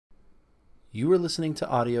You are listening to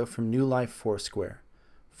audio from New Life Foursquare.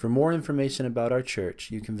 For more information about our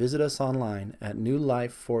church, you can visit us online at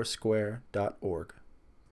newlifefoursquare.org.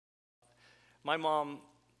 My mom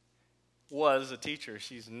was a teacher.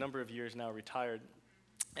 She's a number of years now retired.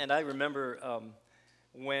 And I remember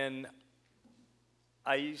when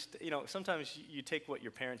I used to, sometimes you take what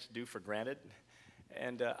your parents do for granted.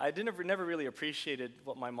 And I never really appreciated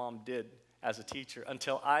what my mom did as a teacher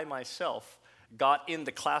until I myself got in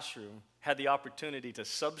the classroom, had the opportunity to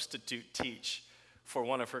substitute teach for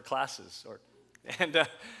one of her classes.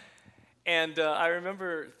 And I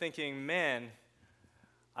remember thinking, man,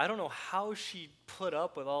 I don't know how she put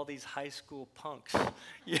up with all these high school punks,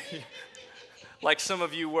 like some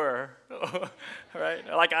of you were, right?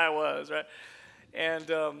 Like I was, right? And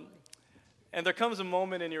there comes a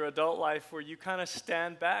moment in your adult life where you kind of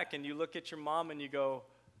stand back and you look at your mom and you go,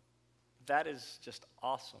 that is just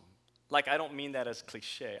awesome. Like, I don't mean that as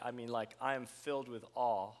cliche. I mean, like, I am filled with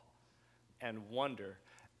awe and wonder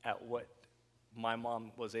at what my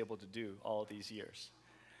mom was able to do all these years.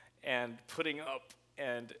 And putting up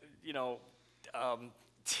and,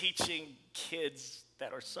 teaching kids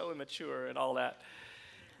that are so immature and all that.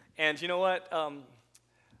 And you know what? I'm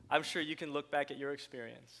sure you can look back at your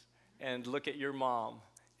experience and look at your mom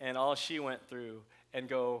and all she went through and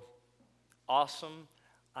go, awesome,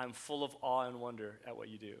 I'm full of awe and wonder at what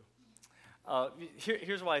you do.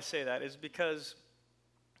 Here's why I say that, is because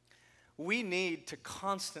we need to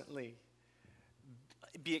constantly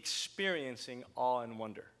be experiencing awe and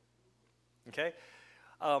wonder, okay?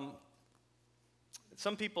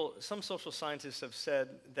 Some social scientists have said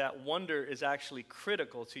that wonder is actually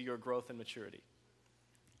critical to your growth and maturity.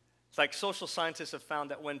 It's like social scientists have found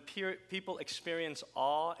that when people experience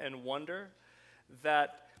awe and wonder,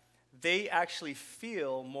 that they actually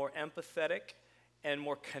feel more empathetic and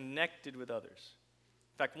more connected with others.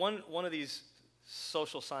 In fact, one of these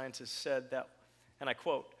social scientists said that, and I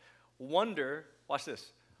quote, wonder, watch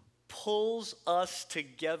this, pulls us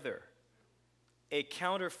together, a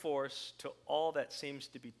counterforce to all that seems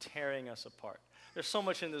to be tearing us apart. There's so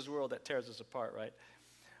much in this world that tears us apart, right?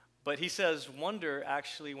 But he says wonder,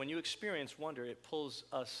 actually, when you experience wonder, it pulls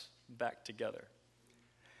us back together.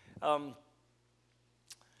 A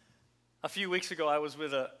few weeks ago, I was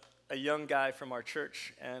with a young guy from our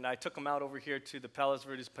church, and I took him out over here to the Palos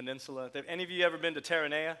Verdes Peninsula. Have any of you ever been to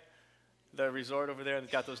Terranea, the resort over there? They've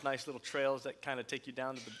got those nice little trails that kind of take you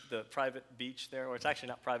down to the private beach there, or it's actually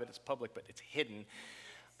not private, it's public, but it's hidden.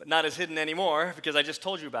 But not as hidden anymore, because I just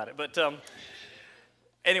told you about it. But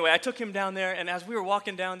anyway, I took him down there, and as we were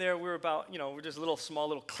walking down there, we were about, we're just a small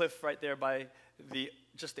little cliff right there by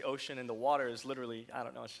just the ocean, and the water is literally, I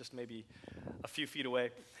don't know, it's just maybe a few feet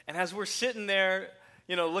away. And as we're sitting there,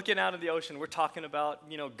 looking out at the ocean, we're talking about,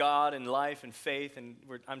 God and life and faith, and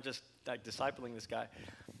I'm just like discipling this guy.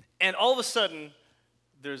 And all of a sudden,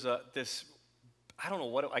 there's this, I don't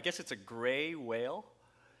know I guess it's a gray whale,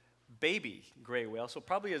 baby gray whale, so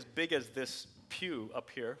probably as big as this pew up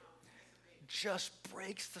here, just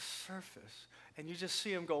breaks the surface. And you just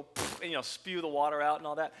see him go, and, spew the water out and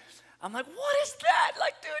all that. I'm like, what is that?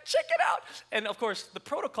 Like, dude, check it out. And, of course, the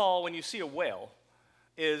protocol when you see a whale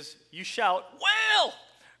is you shout, whale,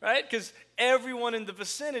 right? Because everyone in the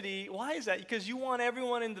vicinity, why is that? Because you want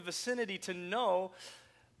everyone in the vicinity to know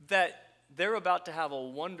that they're about to have a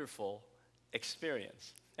wonderful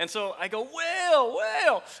experience. And so I go, whale,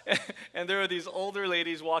 whale. And there are these older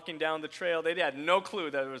ladies walking down the trail. They had no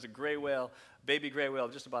clue that there was a gray whale, baby gray whale,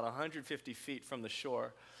 just about 150 feet from the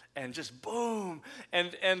shore. And just boom.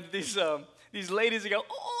 And these ladies, they go,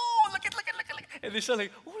 oh, look at. And they start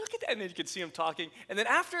like, oh, look at that. And then you could see them talking. And then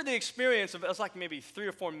after the experience, it was like maybe 3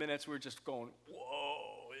 or 4 minutes, we were just going,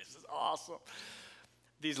 whoa, this is awesome.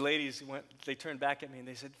 These ladies they turned back at me and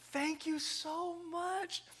they said, thank you so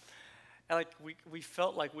much. And like we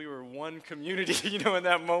felt like we were one community, in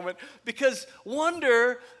that moment. Because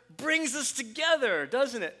wonder brings us together,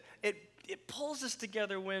 doesn't it? It pulls us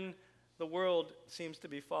together when the world seems to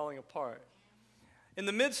be falling apart. In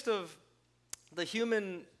the midst of the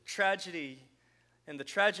human tragedy and the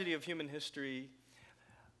tragedy of human history,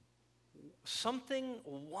 something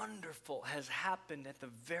wonderful has happened at the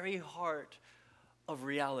very heart of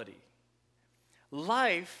reality.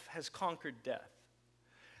 Life has conquered death.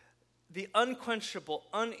 The unquenchable,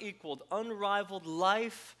 unequaled, unrivaled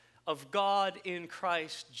life of God in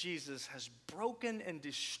Christ Jesus has broken and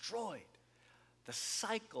destroyed the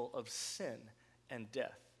cycle of sin and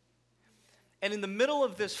death. And in the middle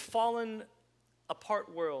of this fallen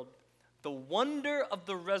apart world, the wonder of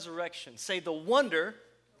the resurrection, say the wonder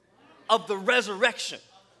of the resurrection.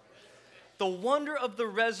 the wonder of the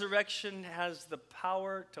resurrection has the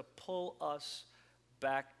power to pull us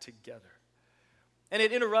back together. And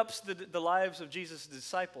it interrupts the lives of Jesus'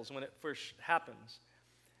 disciples when it first happens.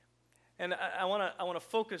 And I want to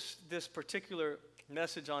focus this particular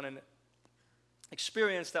message on an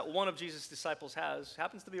experience that one of Jesus' disciples has.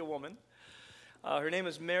 Happens to be a woman. Her name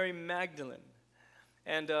is Mary Magdalene.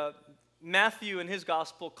 And Matthew in his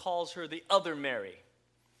gospel calls her the other Mary.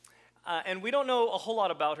 And we don't know a whole lot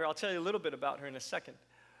about her. I'll tell you a little bit about her in a second.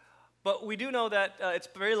 But we do know that it's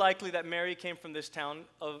very likely that Mary came from this town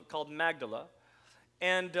called Magdala.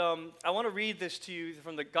 And I want to read this to you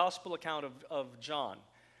from the gospel account of John.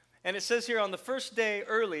 And it says here, on the first day,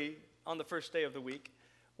 early on the first day of the week,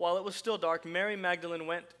 while it was still dark, Mary Magdalene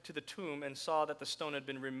went to the tomb and saw that the stone had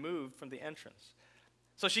been removed from the entrance.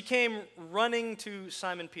 So she came running to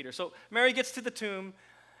Simon Peter. So Mary gets to the tomb,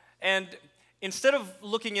 and instead of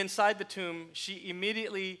looking inside the tomb, she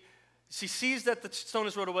sees that the stone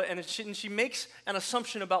is rolled away, and she makes an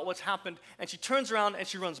assumption about what's happened, and she turns around and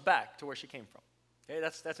she runs back to where she came from. Okay,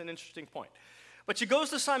 that's an interesting point. But she goes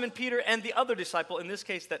to Simon Peter and the other disciple. In this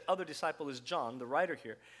case, that other disciple is John, the writer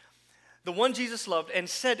here, the one Jesus loved, and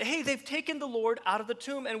said, hey, they've taken the Lord out of the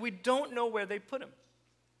tomb, and we don't know where they put him.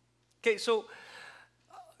 Okay, so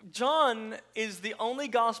John is the only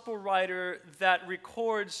gospel writer that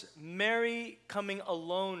records Mary coming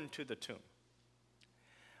alone to the tomb.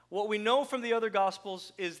 What we know from the other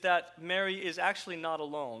gospels is that Mary is actually not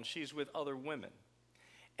alone. She's with other women.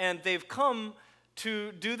 And they've come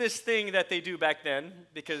to do this thing that they do back then,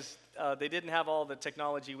 because they didn't have all the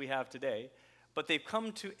technology we have today, but they've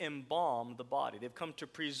come to embalm the body. They've come to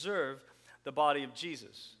preserve the body of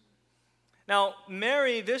Jesus. Now,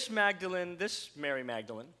 Mary Magdalene,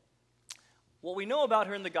 what we know about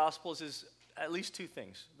her in the Gospels is at least two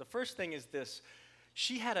things. The first thing is this: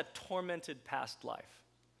 she had a tormented past life.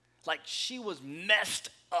 Like, she was messed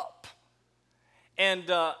up. And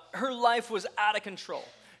her life was out of control.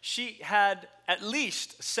 She had at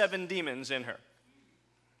least 7 demons in her.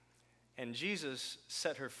 And Jesus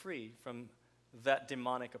set her free from that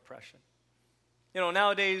demonic oppression. You know,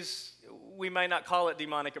 nowadays, we might not call it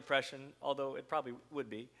demonic oppression, although it probably would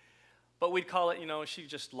be. But we'd call it, she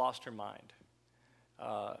just lost her mind.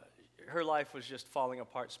 Her life was just falling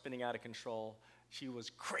apart, spinning out of control. She was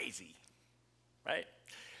crazy, right?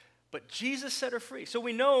 But Jesus set her free. So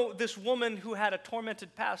we know this woman who had a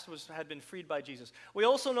tormented past had been freed by Jesus. We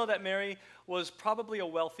also know that Mary was probably a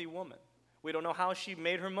wealthy woman. We don't know how she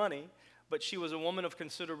made her money, but she was a woman of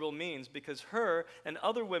considerable means, because her and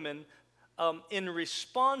other women, in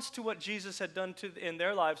response to what Jesus had done in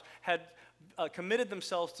their lives, had committed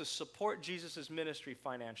themselves to support Jesus' ministry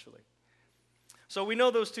financially. So we know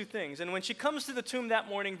those two things. And when she comes to the tomb that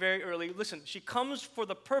morning very early, listen, she comes for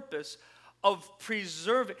the purpose of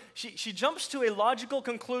preserving. She jumps to a logical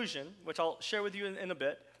conclusion, which I'll share with you in a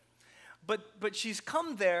bit, but she's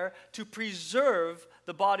come there to preserve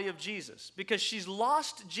the body of Jesus, because she's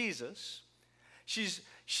lost Jesus.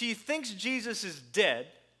 She thinks Jesus is dead,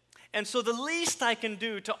 and so the least I can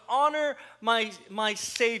do to honor my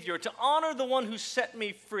Savior, to honor the one who set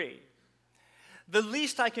me free, the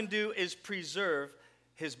least I can do is preserve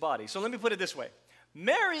his body. So let me put it this way.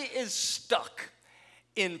 Mary is stuck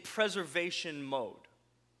in preservation mode.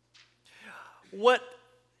 What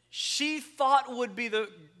she thought would be the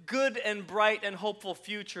good and bright and hopeful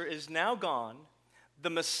future is now gone. The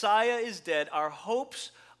Messiah is dead. Our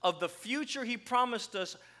hopes of the future he promised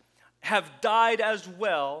us have died as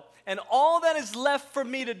well. And all that is left for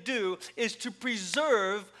me to do is to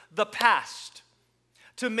preserve the past,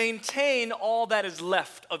 to maintain all that is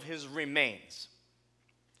left of his remains.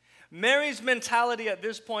 Mary's mentality at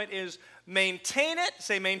this point is maintain it,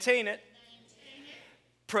 say maintain it,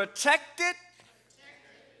 protect it,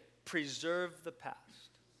 preserve the past.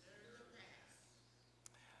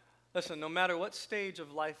 Listen, no matter what stage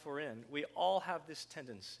of life we're in, we all have this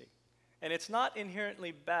tendency. And it's not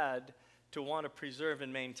inherently bad to want to preserve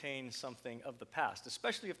and maintain something of the past,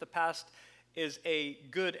 especially if the past is a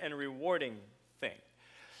good and rewarding thing.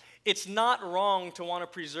 It's not wrong to want to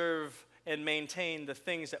preserve and maintain the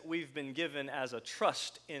things that we've been given as a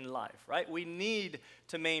trust in life, right? We need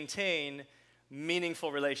to maintain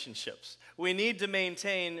meaningful relationships. We need to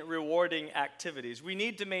maintain rewarding activities. We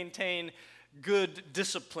need to maintain good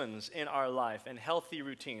disciplines in our life and healthy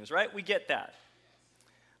routines, right? We get that.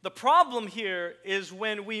 The problem here is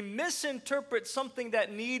when we misinterpret something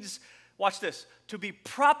that needs, watch this, to be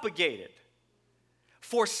propagated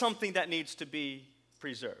for something that needs to be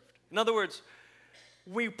preserved. In other words,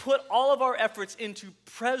 we put all of our efforts into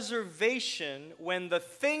preservation when the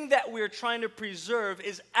thing that we're trying to preserve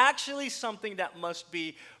is actually something that must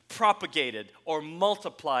be propagated or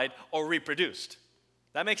multiplied or reproduced.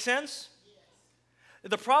 That makes sense?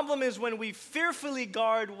 The problem is when we fearfully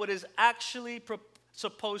guard what is actually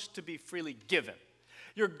supposed to be freely given.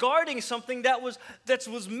 You're guarding something that was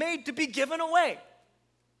made to be given away.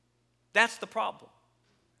 That's the problem.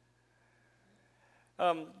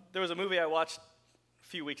 There was a movie I watched a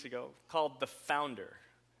few weeks ago called The Founder.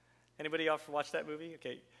 Anybody else watch that movie?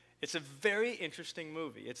 Okay. It's a very interesting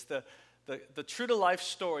movie. It's the true-to-life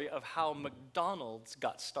story of how McDonald's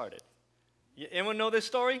got started. Anyone know this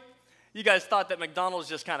story? You guys thought that McDonald's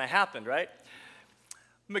just kind of happened, right?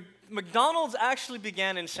 McDonald's actually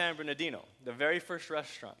began in San Bernardino, the very first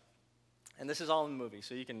restaurant. And this is all in the movie,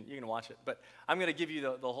 so you can watch it. But I'm going to give you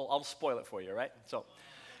the whole, I'll spoil it for you, right? So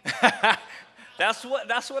that's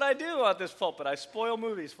what I do at this pulpit. I spoil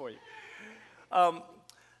movies for you.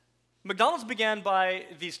 McDonald's began by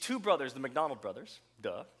these two brothers, the McDonald brothers,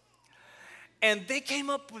 duh. And they came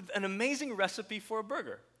up with an amazing recipe for a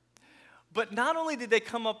burger. But not only did they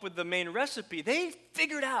come up with the main recipe, they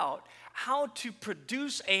figured out how to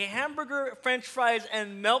produce a hamburger, french fries,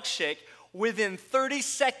 and milkshake within 30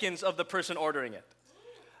 seconds of the person ordering it.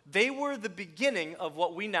 They were the beginning of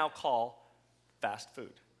what we now call fast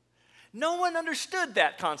food. No one understood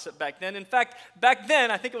that concept back then. In fact, back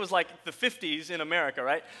then, I think it was like the 50s in America,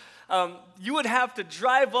 right? You would have to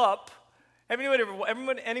drive up.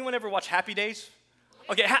 Anyone ever watch Happy Days?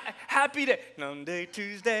 Okay, Happy Day. Monday,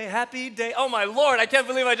 Tuesday, Happy Day. Oh, my Lord, I can't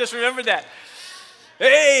believe I just remembered that.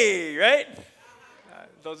 Hey, right?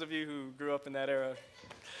 Those of you who grew up in that era,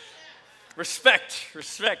 respect.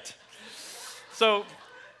 So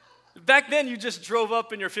back then, you just drove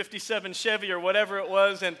up in your 57 Chevy or whatever it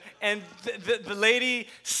was, and the lady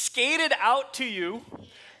skated out to you,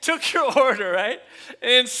 took your order, right?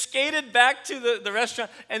 And skated back to the restaurant,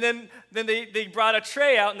 and then they brought a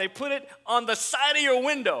tray out, and they put it on the side of your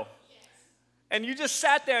window. And you just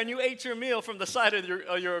sat there and you ate your meal from the side of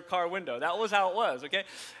your car window. That was how it was, okay?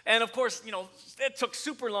 And of course, it took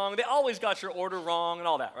super long. They always got your order wrong and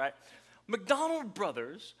all that, right? McDonald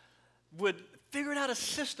brothers would figure out a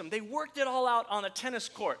system. They worked it all out on a tennis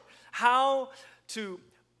court. How to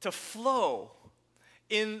flow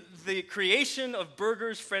in the creation of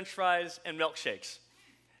burgers, french fries, and milkshakes.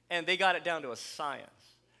 And they got it down to a science.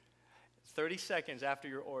 30 seconds after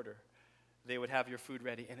your order, they would have your food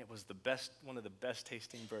ready, and it was one of the best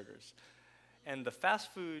tasting burgers. And the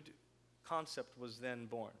fast food concept was then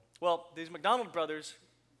born. Well, these McDonald brothers,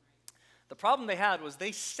 the problem they had was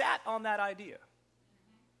they sat on that idea.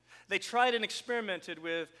 They tried and experimented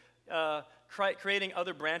with creating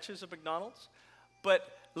other branches of McDonald's, but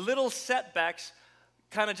little setbacks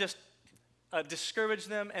kind of just discouraged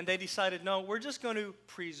them, and they decided, no, we're just going to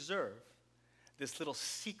preserve this little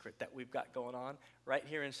secret that we've got going on right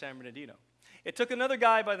here in San Bernardino. It took another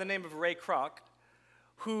guy by the name of Ray Kroc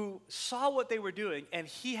who saw what they were doing, and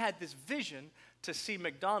he had this vision to see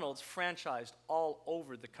McDonald's franchised all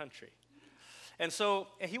over the country. And so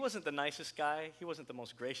he wasn't the nicest guy. He wasn't the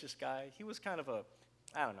most gracious guy. He was kind of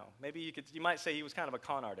I don't know, maybe you might say he was kind of a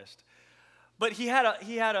con artist. But he had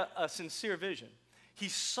a sincere vision. He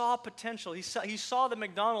saw potential. He saw that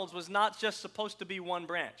McDonald's was not just supposed to be one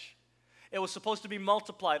branch. It was supposed to be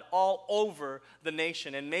multiplied all over the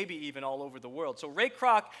nation and maybe even all over the world. So Ray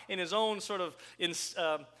Kroc, in his own sort of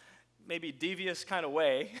maybe devious kind of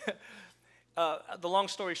way, the long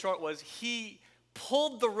story short was he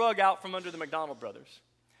pulled the rug out from under the McDonald brothers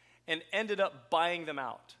and ended up buying them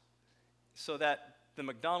out so that the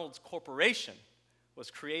McDonald's Corporation was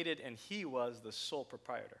created and he was the sole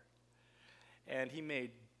proprietor. And he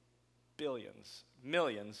made billions,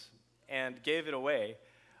 millions, and gave it away.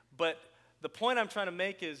 But the point I'm trying to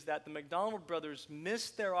make is that the McDonald brothers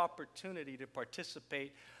missed their opportunity to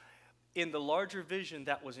participate in the larger vision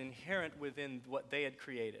that was inherent within what they had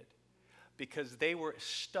created because they were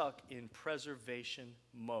stuck in preservation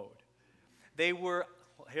mode. They were,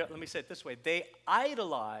 here, let me say it this way, they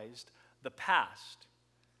idolized the past.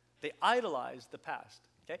 They idolized the past.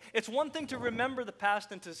 Okay? It's one thing to remember the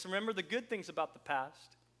past and to remember the good things about the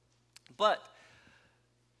past, but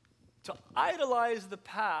to idolize the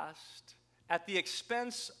past at the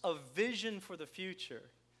expense of vision for the future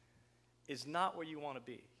is not where you want to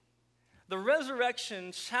be. The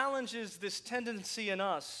resurrection challenges this tendency in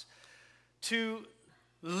us to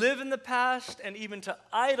live in the past and even to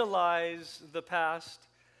idolize the past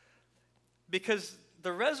because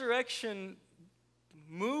the resurrection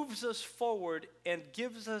moves us forward and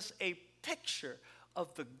gives us a picture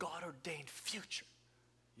of the God-ordained future.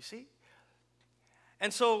 You see?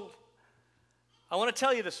 And so I want to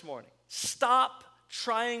tell you this morning, stop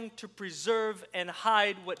trying to preserve and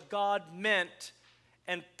hide what God meant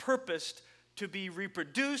and purposed to be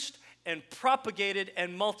reproduced and propagated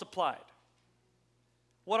and multiplied.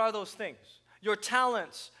 What are those things? Your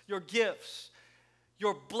talents, your gifts,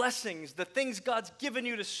 your blessings, the things God's given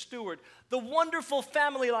you to steward, the wonderful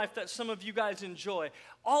family life that some of you guys enjoy.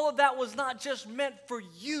 All of that was not just meant for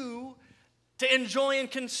you to enjoy and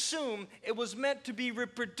consume. It was meant to be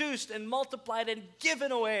reproduced and multiplied and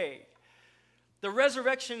given away. The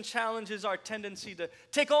resurrection challenges our tendency to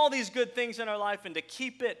take all these good things in our life and to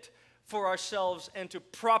keep it for ourselves and to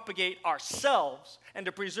propagate ourselves and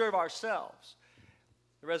to preserve ourselves.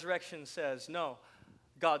 The resurrection says, no,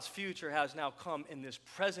 God's future has now come in this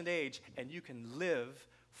present age, and you can live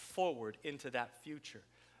forward into that future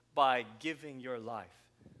by giving your life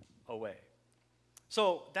away.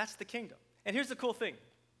 So that's the kingdom. And here's the cool thing.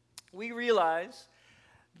 We realize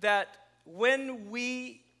that when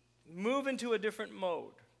we move into a different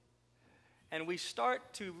mode and we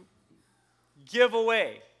start to give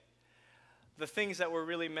away the things that were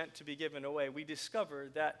really meant to be given away, we discover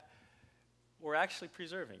that we're actually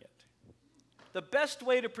preserving it. The best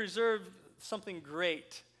way to preserve something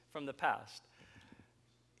great from the past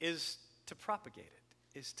is to propagate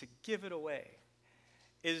it, is to give it away,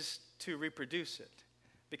 is to reproduce it.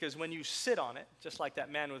 Because when you sit on it, just like that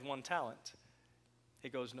man with one talent,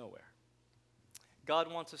 it goes nowhere. God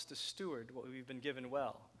wants us to steward what we've been given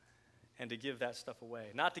well and to give that stuff away,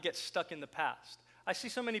 not to get stuck in the past. I see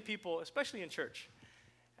so many people, especially in church,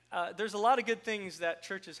 there's a lot of good things that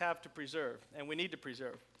churches have to preserve, and we need to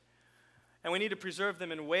preserve. And we need to preserve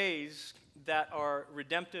them in ways that are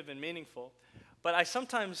redemptive and meaningful. But I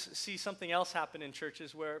sometimes see something else happen in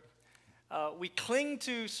churches where we cling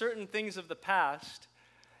to certain things of the past,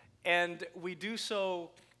 and we do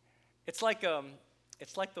so, it's like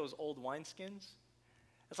those old wineskins.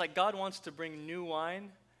 It's like God wants to bring new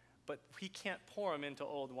wine, but he can't pour them into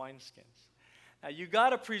old wineskins. Now, you got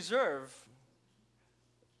to preserve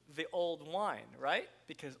the old wine, right?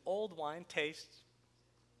 Because old wine tastes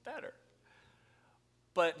better,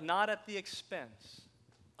 but not at the expense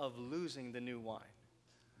of losing the new wine.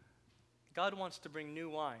 God wants to bring new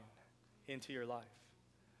wine into your life.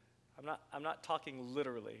 I'm not talking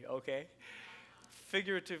literally, okay?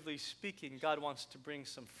 Figuratively speaking, God wants to bring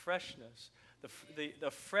some freshness, the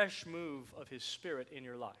fresh move of his Spirit in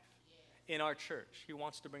your life. In our church, he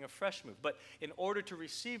wants to bring a fresh move. But in order to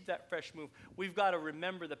receive that fresh move, we've got to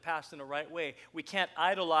remember the past in the right way. We can't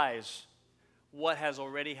idolize what has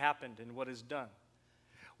already happened and what is done.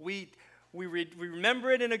 We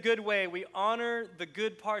remember it in a good way. We honor the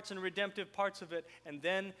good parts and redemptive parts of it, and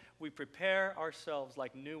then we prepare ourselves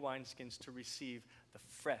like new wineskins to receive the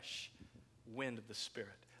fresh wind of the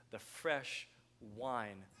Spirit, the fresh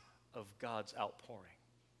wine of God's outpouring.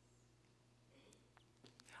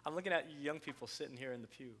 I'm looking at you young people sitting here in the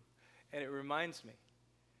pew, and it reminds me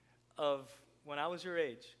of when I was your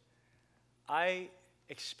age. I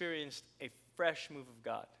experienced a fresh move of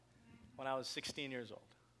God when I was 16 years old.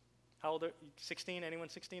 How old are you? 16? Anyone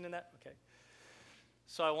 16 in that? Okay.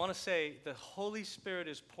 So I want to say the Holy Spirit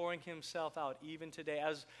is pouring himself out even today,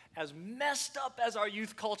 as messed up as our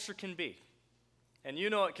youth culture can be. And you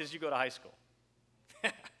know it because you go to high school.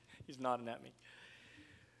 He's nodding at me.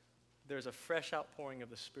 There's a fresh outpouring of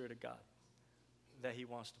the Spirit of God that he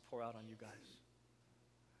wants to pour out on you guys.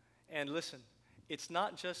 And listen, it's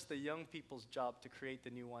not just the young people's job to create the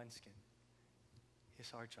new wineskin.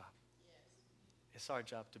 It's our job. It's our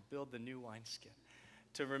job to build the new wineskin,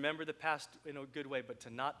 to remember the past in a good way, but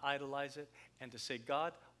to not idolize it, and to say,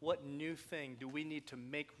 God, what new thing do we need to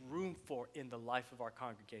make room for in the life of our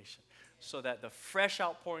congregation so that the fresh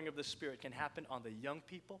outpouring of the Spirit can happen on the young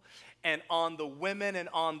people and on the women and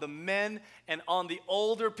on the men and on the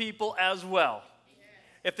older people as well.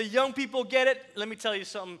 If the young people get it, let me tell you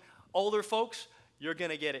something, older folks, you're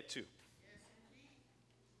going to get it too.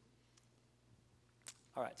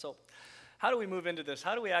 All right, so how do we move into this?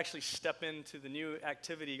 How do we actually step into the new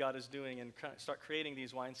activity God is doing and start creating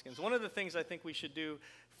these wineskins? One of the things I think we should do,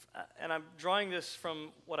 and I'm drawing this from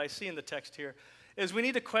what I see in the text here, is we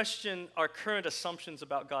need to question our current assumptions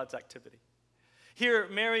about God's activity. Here,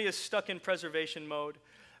 Mary is stuck in preservation mode,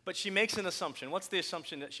 but she makes an assumption. What's the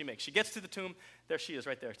assumption that she makes? She gets to the tomb. There she is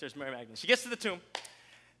right there. There's Mary Magdalene. She gets to the tomb.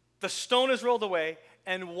 The stone is rolled away,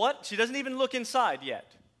 and what? She doesn't even look inside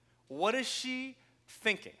yet. What is she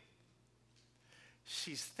thinking?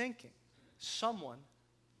 She's thinking someone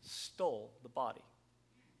stole the body.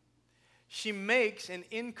 She makes an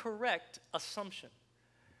incorrect assumption.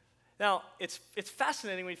 Now, it's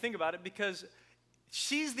fascinating when you think about it because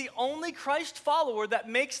she's the only Christ follower that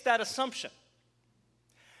makes that assumption.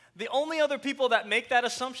 The only other people that make that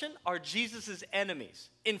assumption are Jesus' enemies.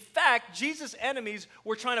 In fact, Jesus' enemies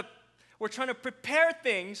were trying to prepare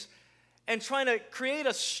things and trying to create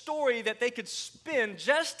a story that they could spin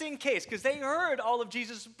just in case, because they heard all of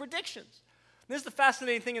Jesus' predictions. This is the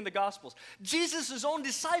fascinating thing in the Gospels. Jesus' own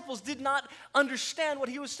disciples did not understand what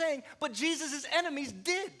he was saying, but Jesus' enemies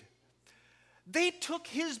did. They took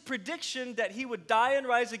his prediction that he would die and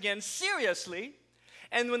rise again seriously.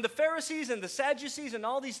 And when the Pharisees and the Sadducees and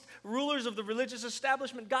all these rulers of the religious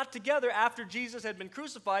establishment got together after Jesus had been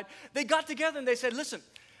crucified, they got together and they said, listen,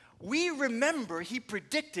 we remember he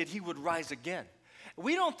predicted he would rise again.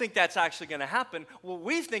 We don't think that's actually going to happen. What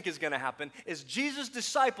we think is going to happen is Jesus'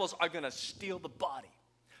 disciples are going to steal the body.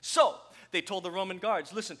 So they told the Roman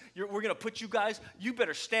guards, listen, we're going to put you guys, you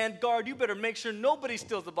better stand guard. You better make sure nobody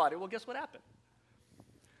steals the body. Well, guess what happened?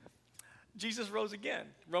 Jesus rose again.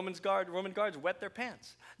 Roman guards wet their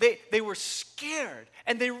pants. They were scared,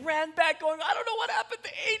 and they ran back going, I don't know what happened.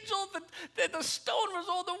 The angel, the stone was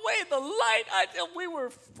all the way, the light. We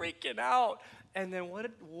were freaking out. And then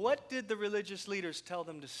what did the religious leaders tell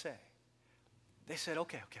them to say? They said,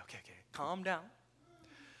 okay, calm down.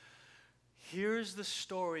 Here's the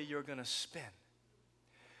story you're going to spin.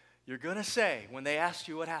 You're going to say, when they asked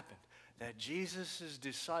you what happened, that Jesus'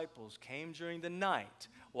 disciples came during the night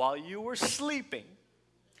while you were sleeping,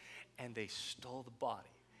 and they stole the body.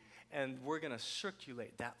 And we're going to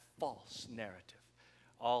circulate that false narrative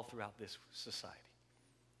all throughout this society.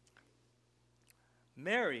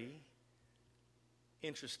 Mary,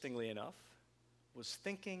 interestingly enough, was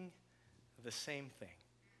thinking the same thing.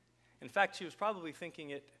 In fact, she was probably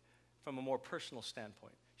thinking it from a more personal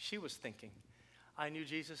standpoint. She was thinking, I knew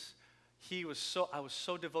Jesus. I was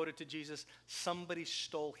so devoted to Jesus, somebody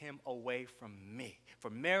stole him away from me.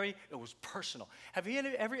 For Mary, it was personal. Have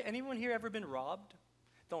anyone here ever been robbed?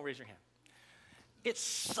 Don't raise your hand. It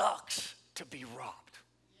sucks to be robbed.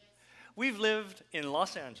 We've lived in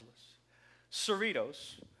Los Angeles,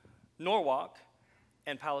 Cerritos, Norwalk,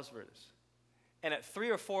 and Palos Verdes. And at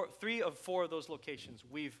three of four of those locations,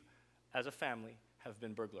 we've, as a family, have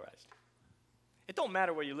been burglarized. It don't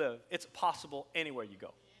matter where you live. It's possible anywhere you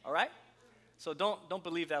go, all right? So don't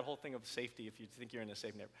believe that whole thing of safety if you think you're in a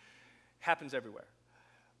safe neighborhood. Happens everywhere.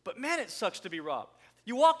 But man, it sucks to be robbed.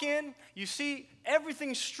 You walk in, you see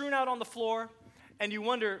everything strewn out on the floor, and you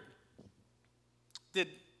wonder, did,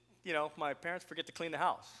 my parents forget to clean the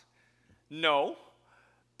house? No,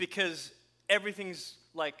 because everything's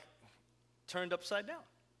like turned upside down.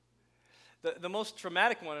 The most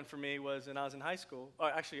traumatic one for me was when I was in high school.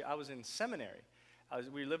 Actually, I was in seminary.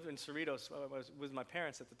 We lived in Cerritos. I was with my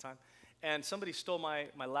parents at the time. And somebody stole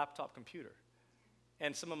my laptop computer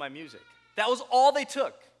and some of my music. That was all they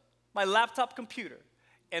took, my laptop computer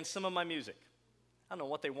and some of my music. I don't know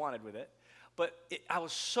what they wanted with it, but I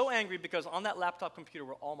was so angry because on that laptop computer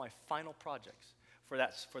were all my final projects for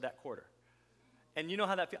that quarter. And you know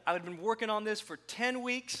how that feels. I had been working on this for 10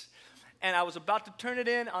 weeks, and I was about to turn it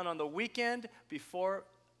in, and on the weekend, before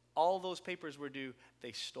all those papers were due,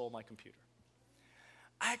 they stole my computer.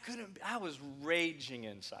 I was raging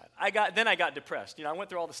inside. I got depressed. I went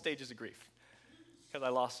through all the stages of grief because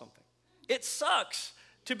I lost something. It sucks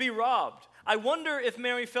to be robbed. I wonder if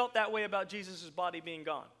Mary felt that way about Jesus' body being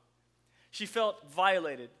gone. She felt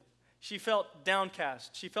violated. She felt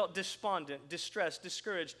downcast. She felt despondent, distressed,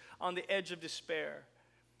 discouraged, on the edge of despair.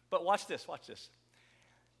 But watch this.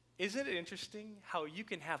 Isn't it interesting how you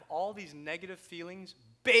can have all these negative feelings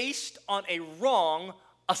based on a wrong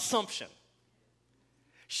assumption?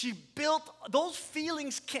 She built those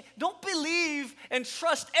feelings. Don't believe and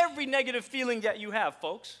trust every negative feeling that you have,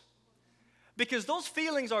 folks. Because those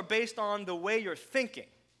feelings are based on the way you're thinking.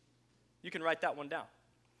 You can write that one down.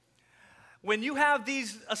 When you have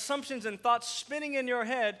these assumptions and thoughts spinning in your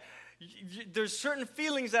head, there's certain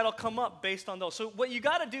feelings that'll come up based on those. So what you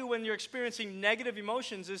got to do when you're experiencing negative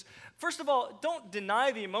emotions is, first of all, don't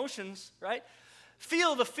deny the emotions, right?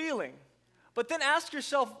 Feel the feeling. But then ask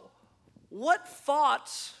yourself, what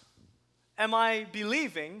thoughts am I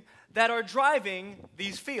believing that are driving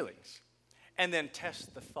these feelings? And then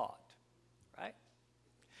test the thought, right?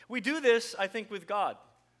 We do this, I think, with God,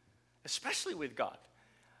 especially with God.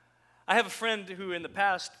 I have a friend who in the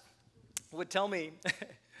past would tell me,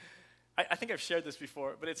 I think I've shared this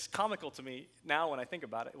before, but it's comical to me now when I think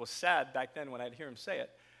about it. It was sad back then when I'd hear him say it.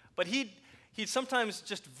 But he'd sometimes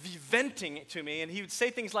just be venting it to me, and he would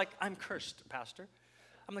say things like, I'm cursed, Pastor.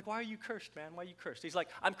 I'm like, why are you cursed, man? Why are you cursed? He's like,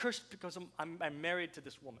 I'm cursed because I'm married to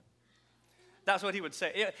this woman. That's what he would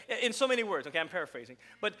say, in so many words. Okay, I'm paraphrasing.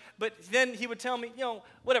 But then he would tell me,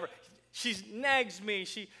 whatever. She nags me.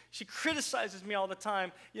 She criticizes me all the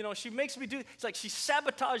time. You know, she makes me do, it's like she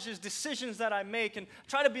sabotages decisions that I make and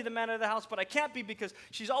try to be the man of the house, but I can't be because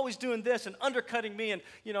she's always doing this and undercutting me and,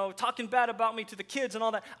 you know, talking bad about me to the kids and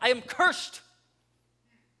all that. I am cursed.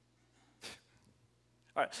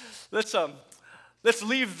 All right, let's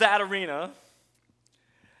leave that arena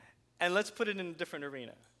and let's put it in a different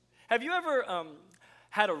arena. Have you ever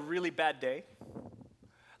had a really bad day?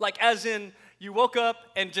 Like as in, you woke up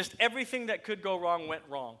and just everything that could go wrong went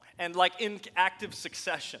wrong, and like in active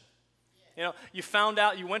succession. You know, you found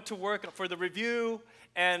out, you went to work for the review,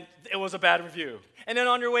 and it was a bad review. And then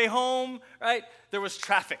on your way home, right, there was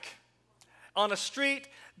traffic on a street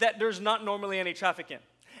that there's not normally any traffic in.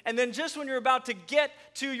 And then just when you're about to get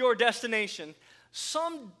to your destination,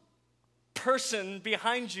 some person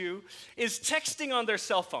behind you is texting on their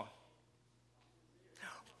cell phone.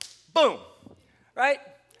 Boom, right?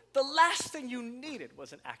 The last thing you needed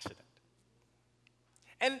was an accident.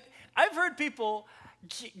 And I've heard people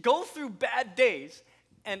go through bad days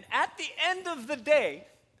and at the end of the day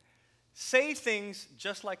say things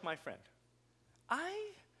just like my friend. I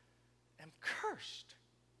am cursed.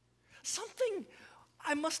 Something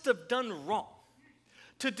I must have done wrong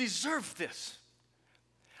to deserve this.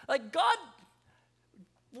 Like, God,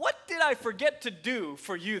 what did I forget to do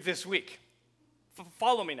for you this week?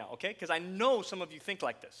 Follow me now, okay? Because I know some of you think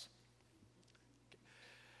like this.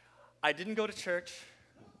 I didn't go to church.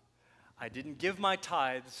 I didn't give my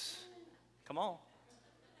tithes. Come on.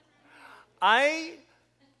 I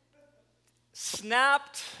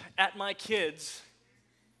snapped at my kids.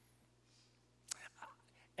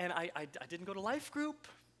 And I didn't go to life group.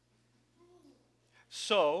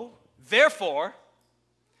 So, therefore,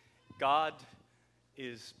 God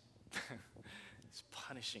is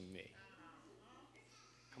punishing me.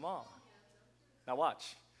 Come on. Now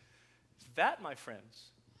watch. That, my friends,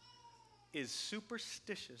 is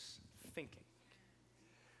superstitious thinking.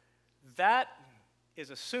 That is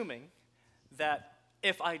assuming that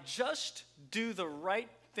if I just do the right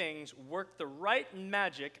things, work the right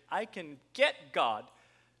magic, I can get God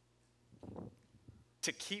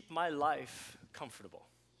to keep my life comfortable.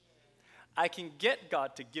 I can get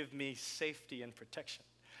God to give me safety and protection.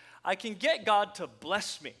 I can get God to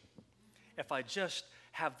bless me if I just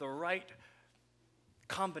have the right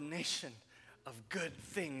combination of good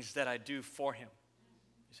things that I do for him.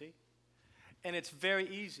 You see? And it's very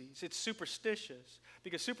easy. It's superstitious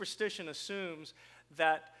because superstition assumes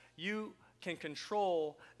that you can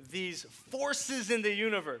control these forces in the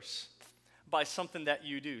universe by something that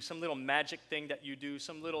you do, some little magic thing that you do,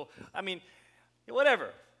 some little, whatever.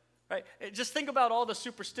 Right? Just think about all the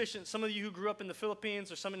superstitions. Some of you who grew up in the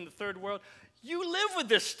Philippines or some in the third world, you live with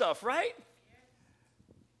this stuff, right?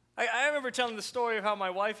 I remember telling the story of how my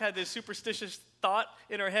wife had this superstitious thought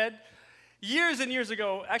in her head. Years and years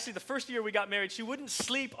ago, actually the first year we got married, she wouldn't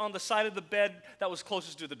sleep on the side of the bed that was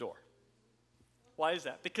closest to the door. Why is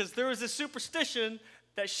that? Because there was this superstition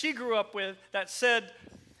that she grew up with that said,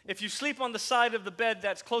 if you sleep on the side of the bed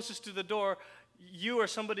that's closest to the door, you or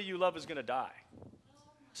somebody you love is going to die.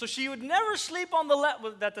 So she would never sleep on the left,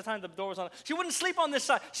 at the time the door was on. She wouldn't sleep on this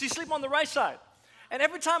side. She'd sleep on the right side. And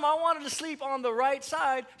every time I wanted to sleep on the right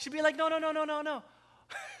side, she'd be like, no.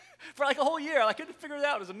 For like a whole year, I couldn't figure it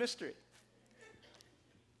out. It was a mystery.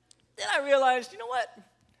 Then I realized, you know what?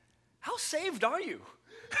 How saved are you?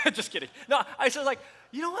 Just kidding. No, I said like,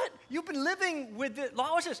 you know what? You've been living with it.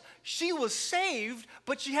 Watch this. She was saved,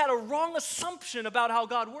 but she had a wrong assumption about how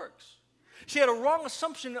God works. She had a wrong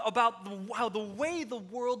assumption about how the way the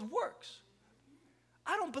world works.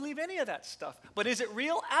 I don't believe any of that stuff. But is it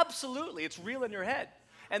real? Absolutely. It's real in your head.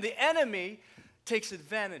 And the enemy takes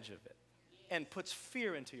advantage of it and puts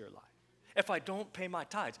fear into your life. If I don't pay my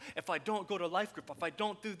tithes, if I don't go to life group, if I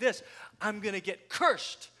don't do this, I'm going to get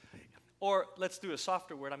cursed. Or let's do a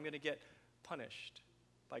softer word, I'm going to get punished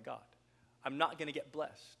by God. I'm not going to get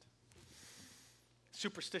blessed.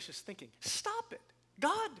 Superstitious thinking. Stop it.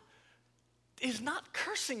 God is not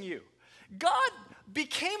cursing you. God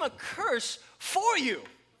became a curse for you.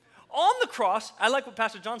 On the cross, I like what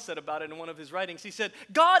Pastor John said about it in one of his writings. He said,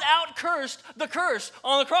 God out-cursed the curse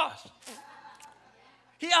on the cross.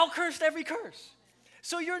 He out-cursed every curse.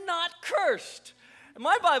 So you're not cursed.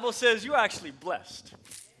 My Bible says you're actually blessed.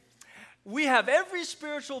 We have every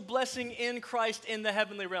spiritual blessing in Christ in the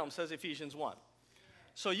heavenly realm, says Ephesians 1.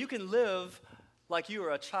 So you can live like you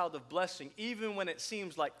are a child of blessing, even when it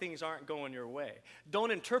seems like things aren't going your way.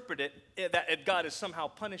 Don't interpret it that God is somehow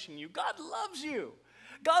punishing you. God loves you.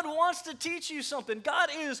 God wants to teach you something. God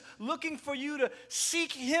is looking for you to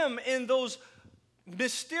seek Him in those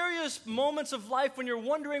mysterious moments of life when you're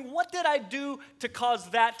wondering, what did I do to cause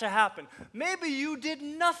that to happen? Maybe you did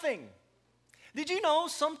nothing. Did you know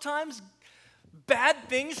sometimes bad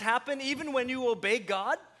things happen even when you obey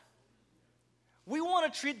God? We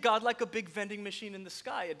want to treat God like a big vending machine in the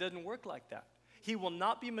sky. It doesn't work like that. He will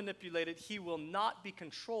not be manipulated. He will not be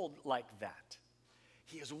controlled like that.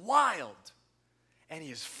 He is wild, and he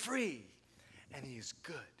is free, and he is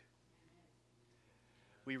good.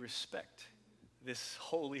 We respect this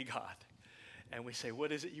holy God, and we say,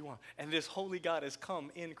 what is it you want? And this holy God has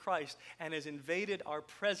come in Christ and has invaded our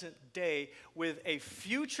present day with a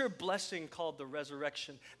future blessing called the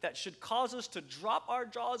resurrection that should cause us to drop our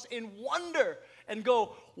jaws in wonder and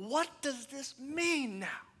go, what does this mean now?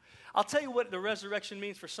 I'll tell you what the resurrection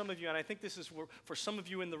means for some of you, and I think this is for some of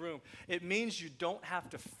you in the room. It means you don't have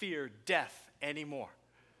to fear death anymore.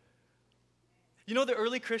 You know, the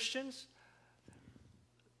early Christians,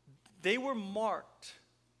 they were marked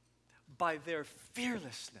by their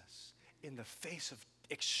fearlessness in the face of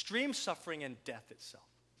extreme suffering and death itself.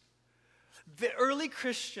 The early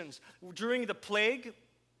Christians, during the plague,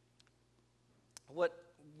 what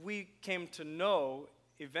we came to know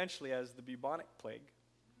eventually as the bubonic plague,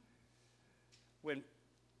 when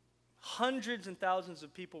hundreds and thousands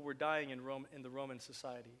of people were dying in Rome, in the Roman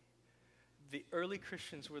society, the early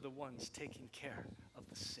Christians were the ones taking care of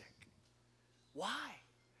the sick. Why?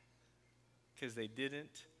 Because they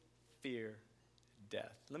didn't fear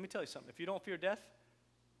death. Let me tell you something. If you don't fear death,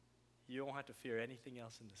 you don't have to fear anything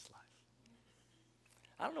else in this life.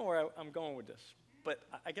 I don't know where I'm going with this, but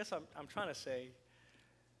I guess I'm trying to say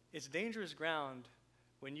it's dangerous ground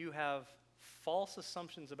when you have false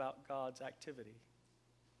assumptions about God's activity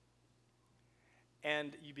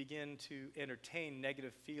and you begin to entertain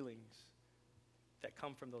negative feelings that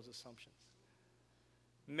come from those assumptions.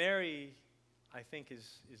 Mary, I think,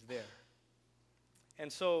 is there.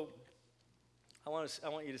 And so I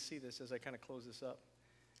want you to see this as I kind of close this up.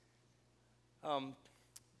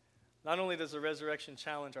 Not only does the resurrection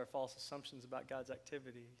challenge our false assumptions about God's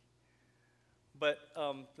activity, but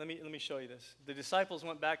let me show you this. The disciples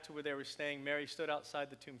went back to where they were staying. Mary stood outside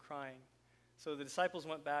the tomb crying. So the disciples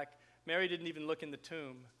went back. Mary didn't even look in the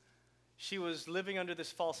tomb. She was living under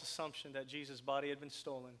this false assumption that Jesus' body had been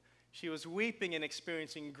stolen. She was weeping and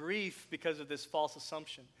experiencing grief because of this false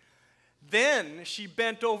assumption. Then she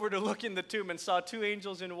bent over to look in the tomb and saw two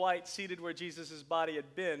angels in white seated where Jesus' body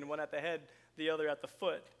had been, one at the head, the other at the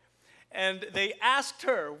foot. And they asked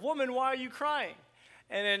her, "Woman, why are you crying?"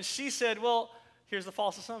 And then she said, well, here's the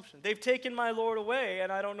false assumption. They've taken my Lord away,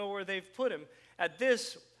 and I don't know where they've put him. At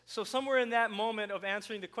this, so somewhere in that moment of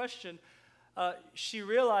answering the question, she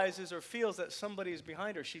realizes or feels that somebody is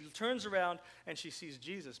behind her. She turns around, and she sees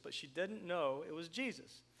Jesus, but she didn't know it was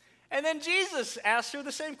Jesus. And then Jesus asked her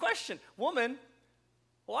the same question. "Woman,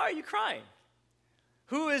 why are you crying?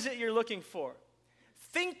 Who is it you're looking for?"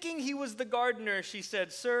 Thinking he was the gardener, she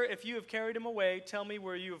said, "Sir, if you have carried him away, tell me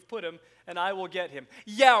where you have put him, and I will get him."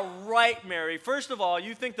 Yeah, right, Mary. First of all,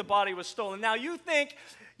 you think the body was stolen. Now you think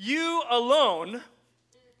you alone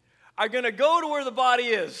are going to go to where the body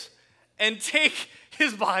is and take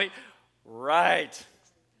his body. Right.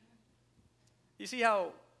 You see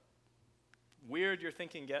how weird your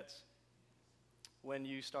thinking gets when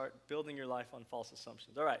you start building your life on false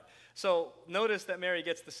assumptions. All right, so notice that Mary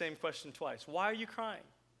gets the same question twice. Why are you crying?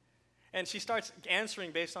 And she starts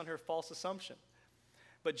answering based on her false assumption.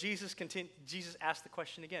 But Jesus asked the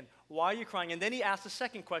question again. Why are you crying? And then he asked the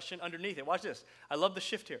second question underneath it. Watch this. I love the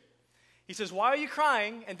shift here. He says, "Why are you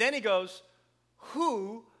crying?" And then he goes,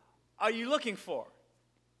 "Who are you looking for?"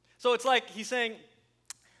 So it's like he's saying,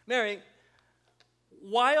 Mary,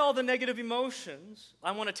 why all the negative emotions?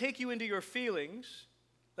 I want to take you into your feelings.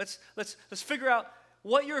 Let's figure out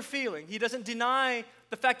what you're feeling. He doesn't deny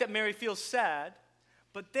the fact that Mary feels sad,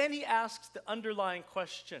 but then he asks the underlying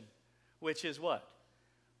question, which is what?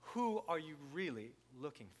 Who are you really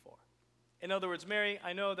looking for? In other words, Mary,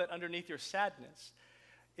 I know that underneath your sadness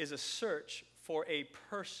is a search for a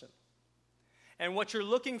person. And what you're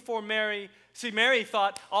looking for, Mary, see, Mary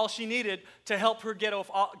thought all she needed to help her get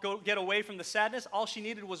away from the sadness, all she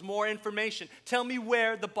needed was more information. Tell me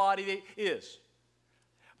where the body is.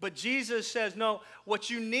 But Jesus says, no, what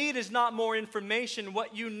you need is not more information.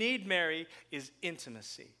 What you need, Mary, is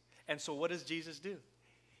intimacy. And so what does Jesus do?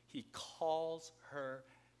 He calls her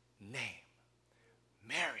name,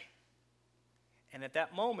 Mary. And at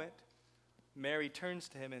that moment, Mary turns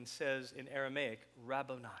to him and says in Aramaic,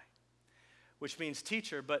 Rabboni, which means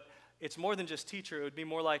teacher, but it's more than just teacher. It would be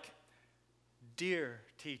more like dear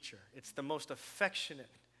teacher. It's the most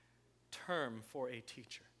affectionate term for a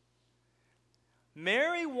teacher.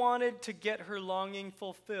 Mary wanted to get her longing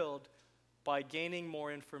fulfilled by gaining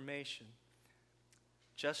more information.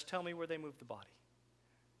 Just tell me where they moved the body.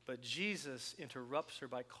 But Jesus interrupts her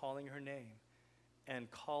by calling her name and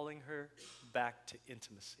calling her back to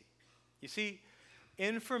intimacy. You see,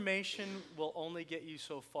 information will only get you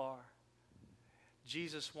so far.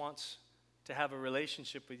 Jesus wants to have a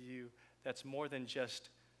relationship with you that's more than just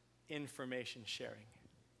information sharing.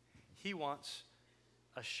 He wants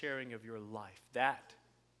a sharing of your life. That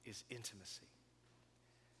is intimacy.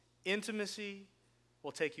 Intimacy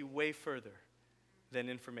will take you way further than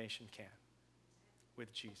information can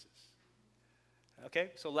with Jesus.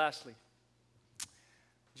 Okay, so lastly,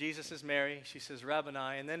 Jesus is Mary. She says,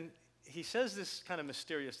 Rabboni. And then he says this kind of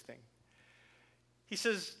mysterious thing. He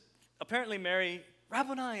says, apparently Mary,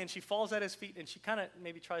 Rabboni, and she falls at his feet and she kind of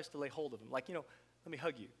maybe tries to lay hold of him. Like, let me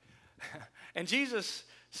hug you. And Jesus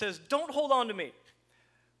says, don't hold on to me,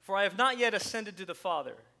 for I have not yet ascended to the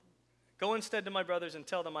Father. Go instead to my brothers and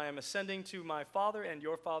tell them I am ascending to my Father and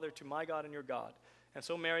your Father, to my God and your God. And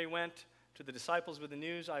so Mary went to the disciples with the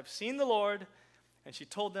news, I've seen the Lord, and she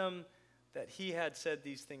told them that he had said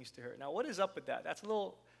these things to her. Now, what is up with that? That's a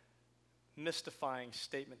little mystifying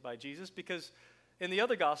statement by Jesus, because in the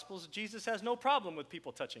other Gospels, Jesus has no problem with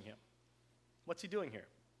people touching him. What's he doing here?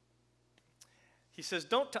 He says,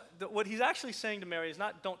 what he's actually saying to Mary is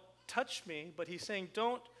not, don't touch me, but he's saying,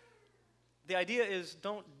 the idea is,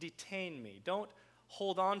 don't detain me. Don't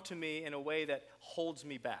hold on to me in a way that holds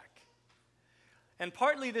me back. And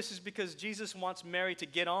partly this is because Jesus wants Mary to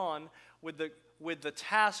get on with the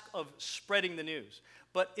task of spreading the news.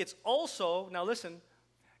 But it's also, now listen,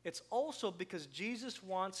 it's also because Jesus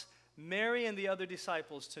wants Mary and the other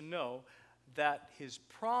disciples to know that his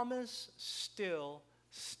promise still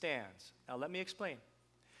stands. Now let me explain.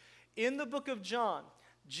 In the book of John,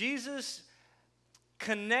 Jesus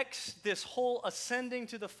connects this whole ascending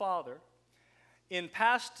to the Father in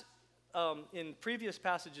previous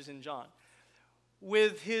passages in John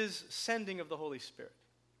with his sending of the Holy Spirit.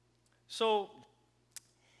 So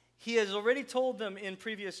he has already told them in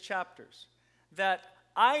previous chapters that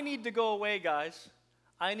I need to go away, guys.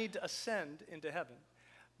 I need to ascend into heaven,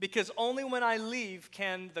 because only when I leave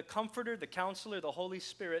can the Comforter, the Counselor, the Holy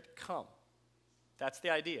Spirit come. That's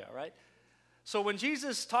the idea, right? So when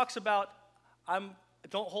Jesus talks about,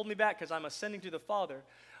 don't hold me back because I'm ascending to the Father,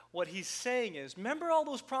 what he's saying is, remember all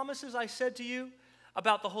those promises I said to you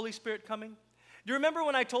about the Holy Spirit coming? Do you remember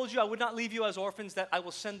when I told you I would not leave you as orphans, that I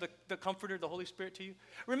will send the Comforter, the Holy Spirit to you?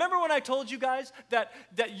 Remember when I told you guys that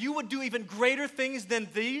you would do even greater things than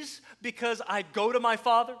these because I'd go to my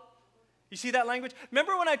Father? You see that language?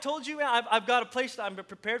 Remember when I told you I've got a place that I'm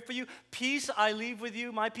prepared for you? Peace I leave with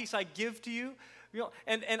you, my peace I give to you.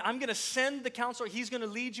 And I'm going to send the Counselor. He's going to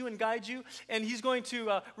lead you and guide you, and he's going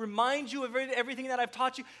to remind you of everything that I've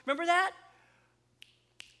taught you. Remember that?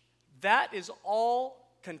 That is all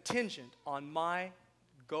contingent on my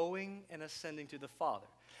going and ascending to the Father.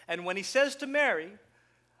 And when he says to Mary,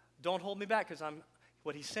 don't hold me back, because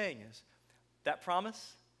what he's saying is, that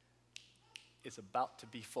promise is about to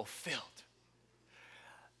be fulfilled.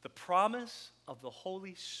 The promise of the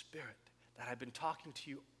Holy Spirit that I've been talking to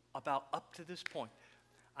you about up to this point,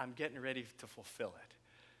 I'm getting ready to fulfill it.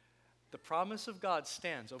 The promise of God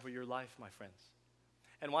stands over your life, my friends.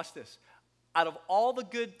 And watch this. Out of all the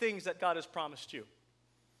good things that God has promised you,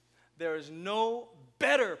 there is no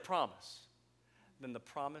better promise than the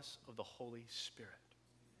promise of the Holy Spirit.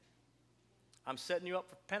 I'm setting you up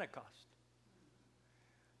for Pentecost.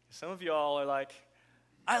 Some of y'all are like,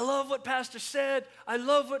 I love what Pastor said. I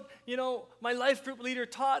love what, my life group leader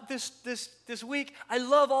taught this week. I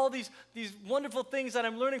love all these wonderful things that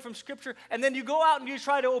I'm learning from Scripture. And then you go out and you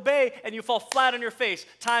try to obey and you fall flat on your face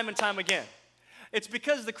time and time again. It's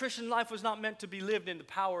because the Christian life was not meant to be lived in the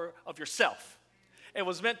power of yourself. It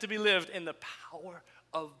was meant to be lived in the power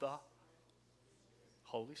of the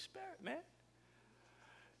Holy Spirit, man.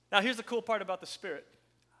 Now, here's the cool part about the Spirit.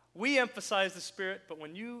 We emphasize the Spirit, but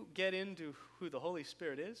when you get into who the Holy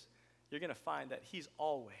Spirit is, you're going to find that he's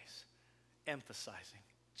always emphasizing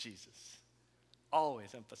Jesus.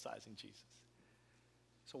 Always emphasizing Jesus.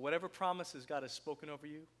 So whatever promises God has spoken over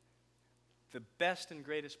you, the best and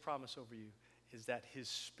greatest promise over you is that his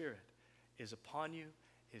Spirit is upon you,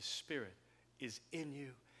 his Spirit is in you,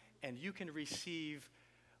 and you can receive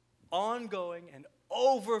ongoing and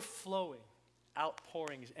overflowing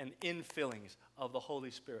outpourings and infillings of the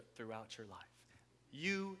Holy Spirit throughout your life.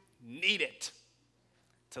 You need it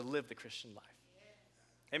to live the Christian life.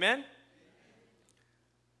 Amen?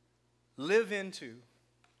 Live into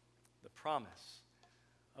the promise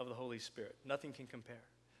of the Holy Spirit. Nothing can compare.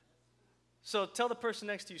 So tell the person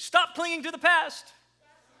next to you, stop clinging to the past.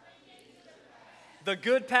 The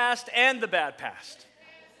good past and the bad past.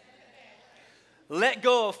 Let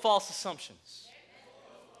go of false assumptions.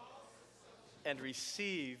 And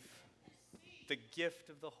receive the gift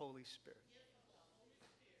of the Holy Spirit.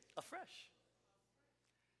 Afresh.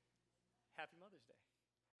 Happy Mother's Day.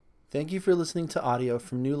 Thank you for listening to audio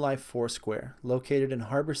from New Life Foursquare, located in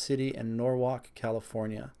Harbor City and Norwalk,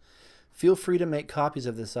 California. Feel free to make copies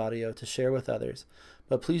of this audio to share with others,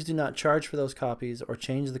 but please do not charge for those copies or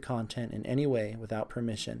change the content in any way without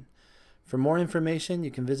permission. For more information,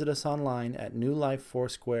 you can visit us online at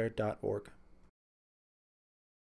newlifefoursquare.org.